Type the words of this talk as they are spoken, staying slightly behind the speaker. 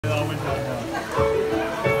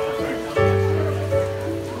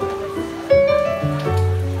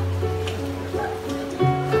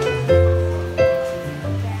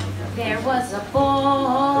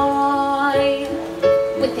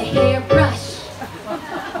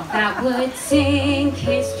that would sing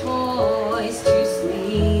his toys to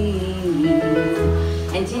sleep.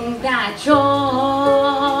 And in that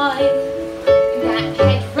joy, in that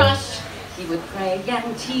head rush, he would pray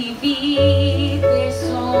and TV their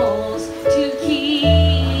souls to keep.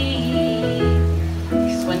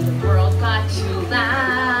 'Cause when the world got too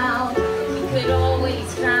loud, he could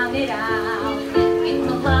always drown it out in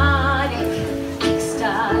melodic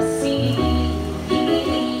ecstasy.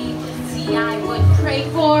 See, I would pray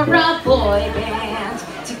for a boy band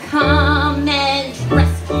to come and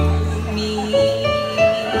rescue me.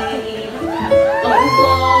 Oh,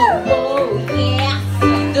 whoa, whoa, yeah,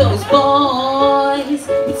 see those boys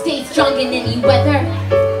would stay strong in any weather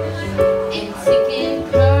and sing in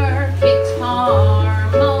perfect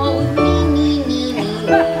harmony.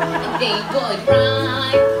 And they would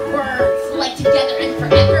rhyme words like together and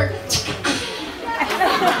forever.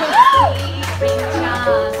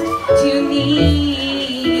 Just to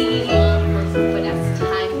me. But as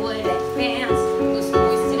time would advance, those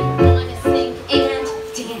boys didn't want to sing and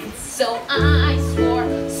dance. So I swore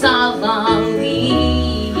solemnly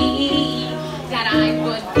that I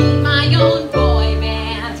would be my own boy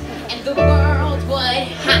band, and the world would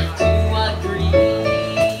have to agree.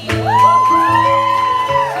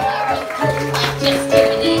 So I wrote cold like just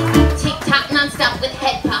doing it, tick-tock non-stop with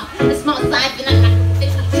head pop, a small slide and I'm not gonna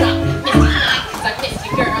finish the drop. Miss you tonight 'cause I miss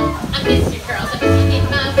you, girl. I miss you, girls. I'm in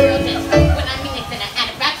my world. That's when I mean it, then I add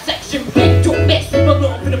a rap section. Big don't mess with my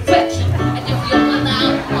love and affection. And if you're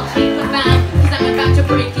allowed, I'll keep it out 'cause I'm about to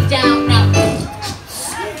break it down now.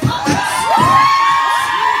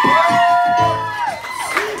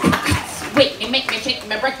 Wait, you make me shake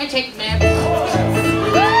me, break me, shake me.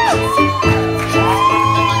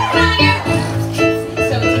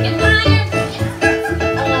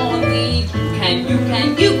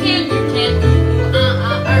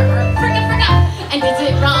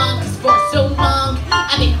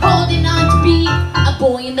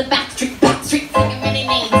 Boy in the Backstreet, singing really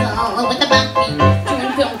nasal with the backbeat,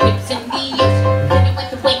 doing film clips in the ocean, living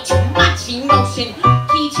with way too much emotion,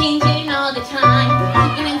 key changing all the time,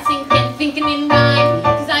 thinking in sync and thinking in rhyme,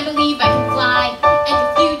 'cause I believe I can fly, and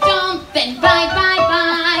if you don't, then bye, bye,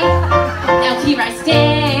 bye. Now here I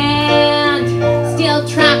stand, still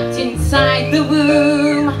trapped inside the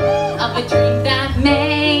womb of a dream that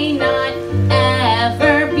may not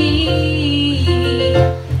ever be,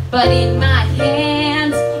 but in my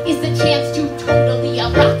hands is the chance to totally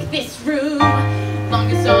rock this room,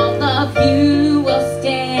 long as all of you will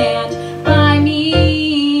stand by me.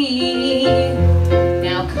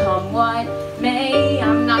 Now come what may,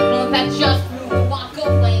 I'm not gonna let that just walk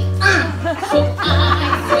away. So I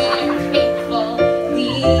swear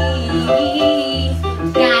faithfully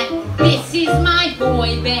that this is my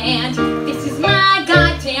boy band, this is my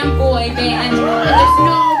goddamn boy band, and there's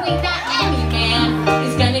no way that any man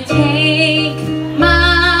is gonna take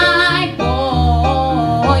my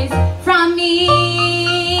boys from me.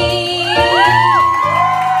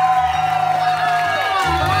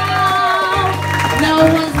 No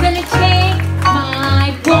one's gonna take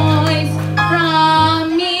my boys from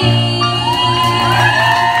me.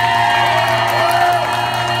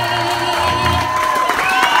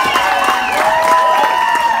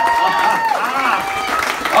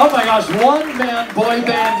 Oh my gosh, one-man boy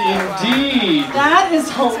band indeed. That is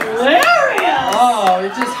hilarious! Oh, it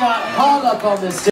just got hung up on this stage.